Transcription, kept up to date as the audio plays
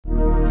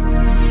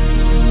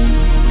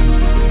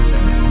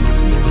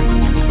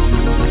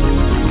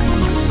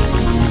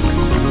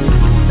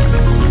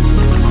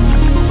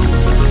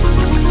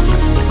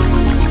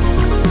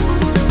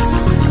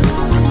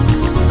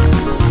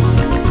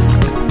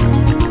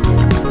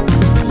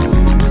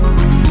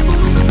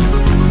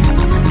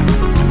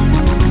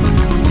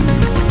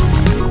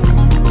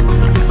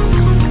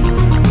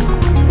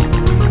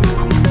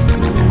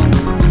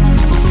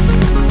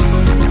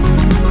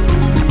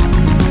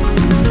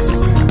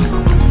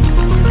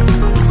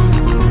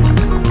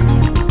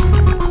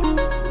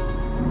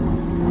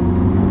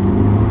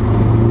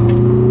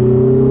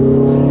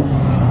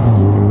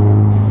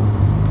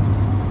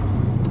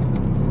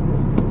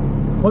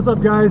What's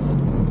up, guys?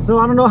 So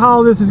I don't know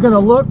how this is gonna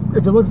look.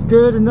 If it looks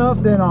good enough,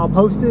 then I'll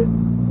post it.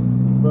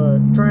 But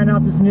trying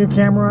out this new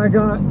camera I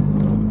got,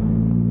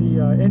 the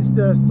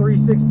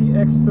Insta360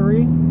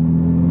 X3.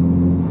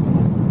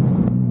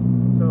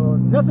 So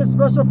nothing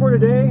special for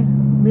today.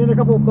 Me and a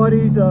couple of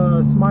buddies,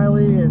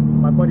 Smiley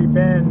and my buddy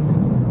Ben,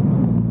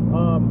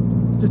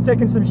 just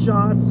taking some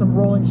shots, some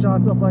rolling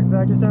shots, stuff like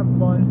that, just having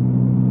fun.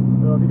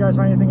 So if you guys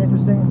find anything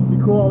interesting, it'd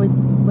be cool. I'll leave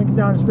links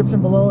down in the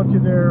description below to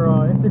their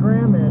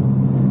Instagram,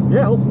 and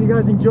yeah, hopefully you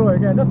guys enjoy.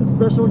 Again, nothing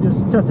special,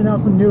 just testing out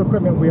some new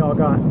equipment we all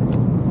got.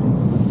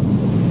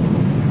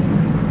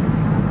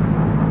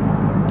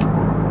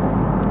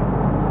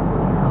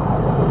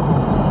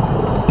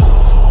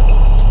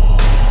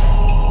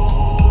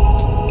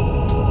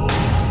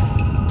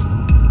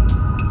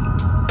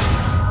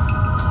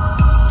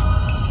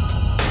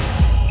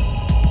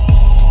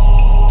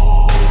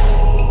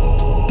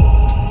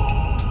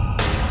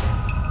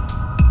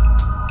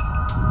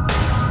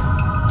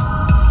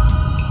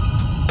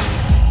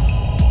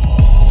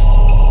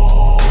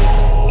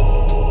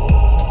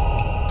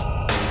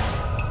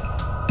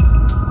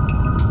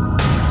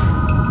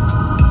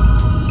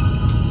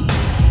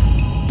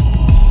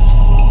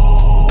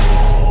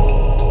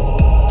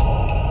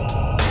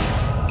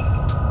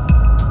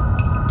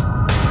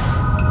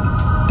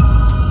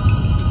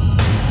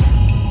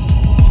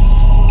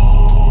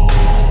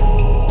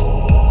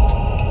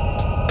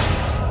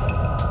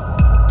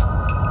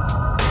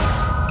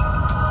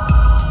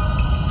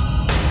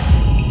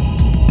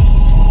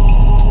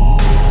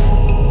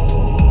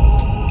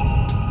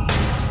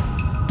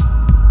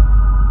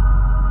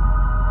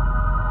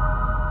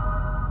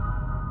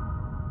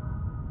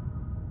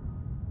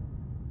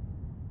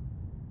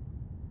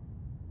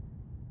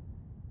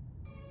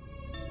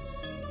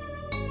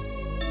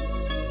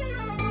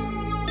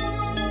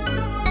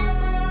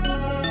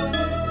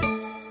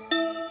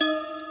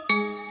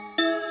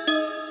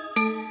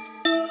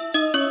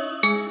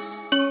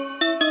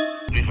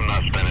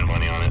 Spending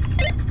money on it.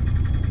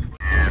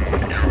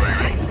 And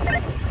everybody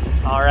ready?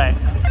 All right.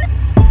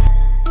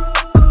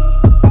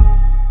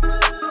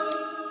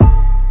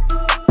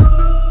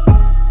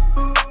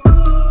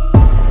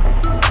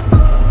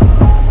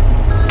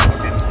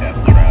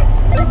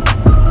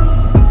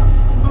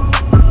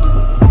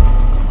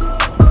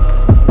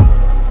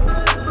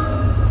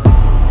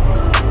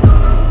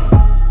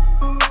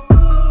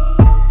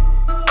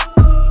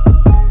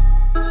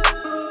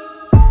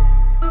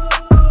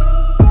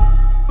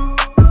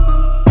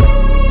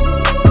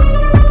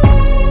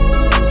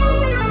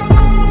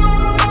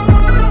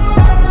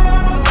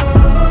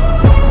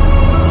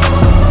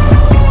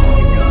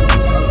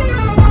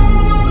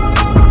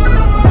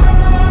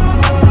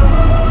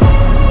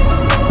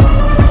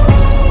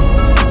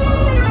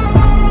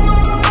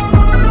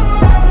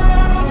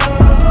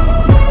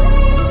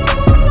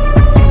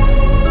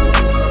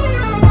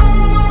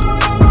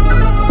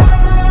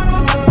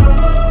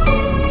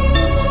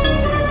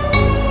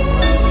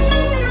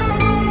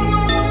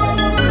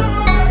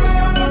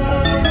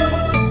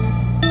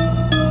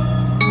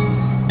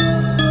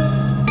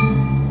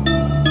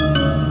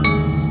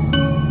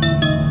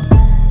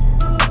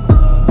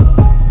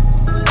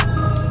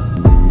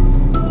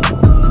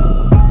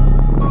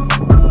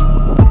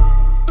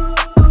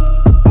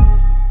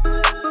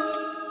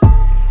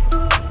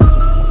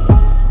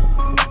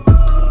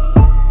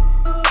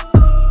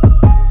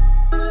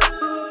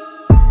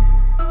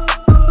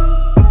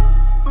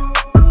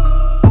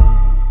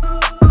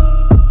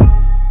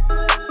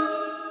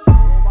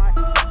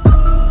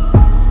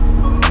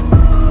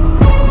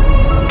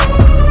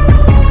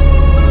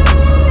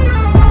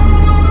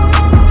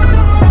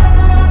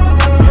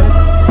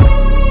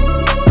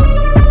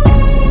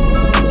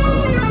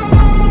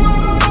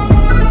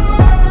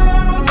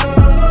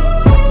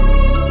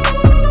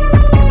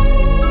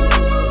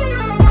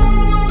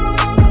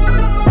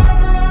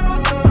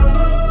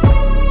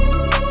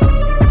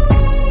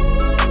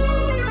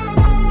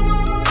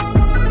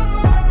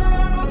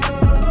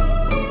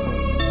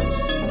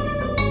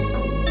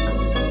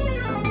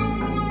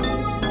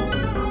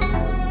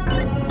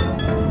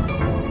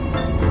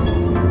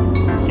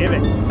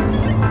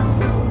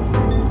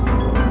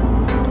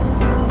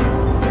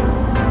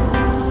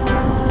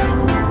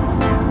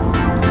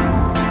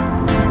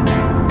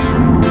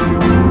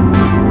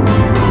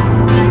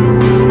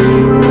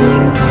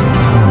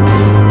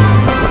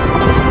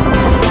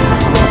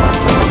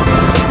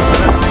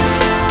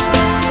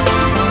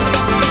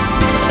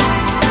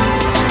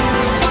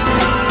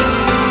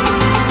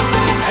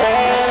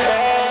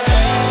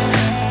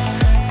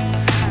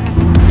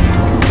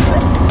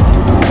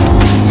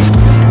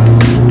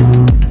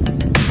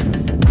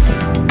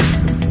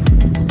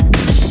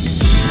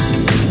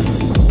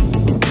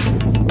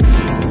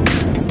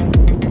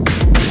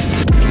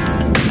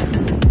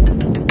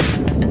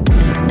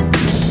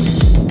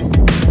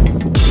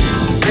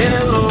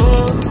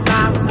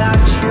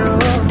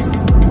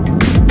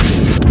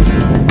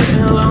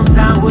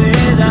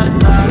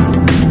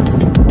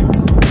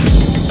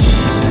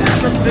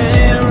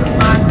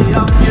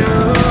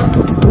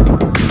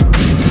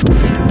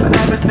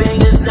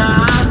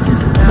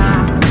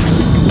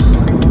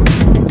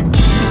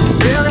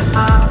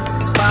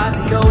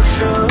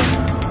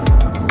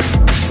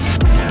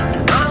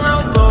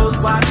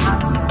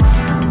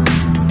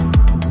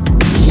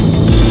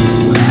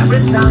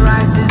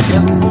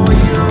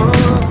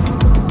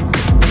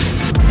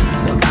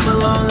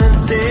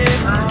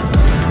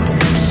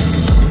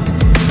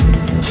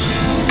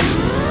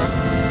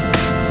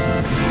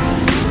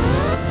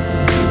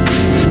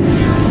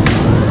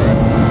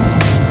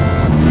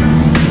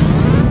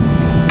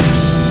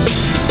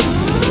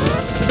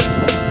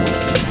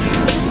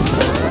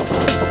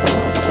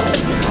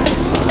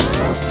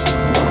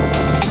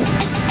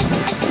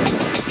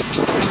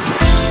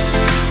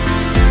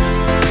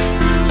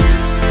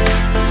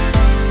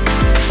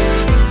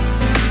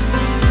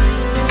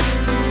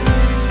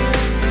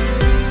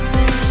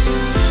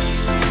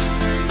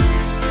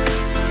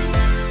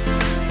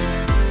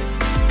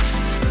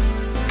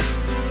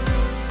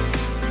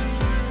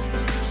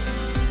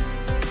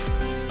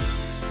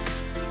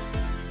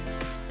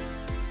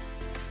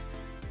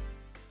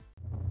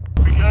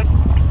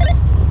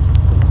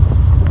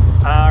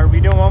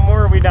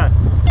 we done?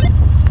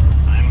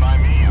 9 by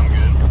me, I'm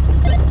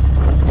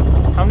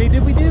good. How many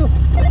did we do?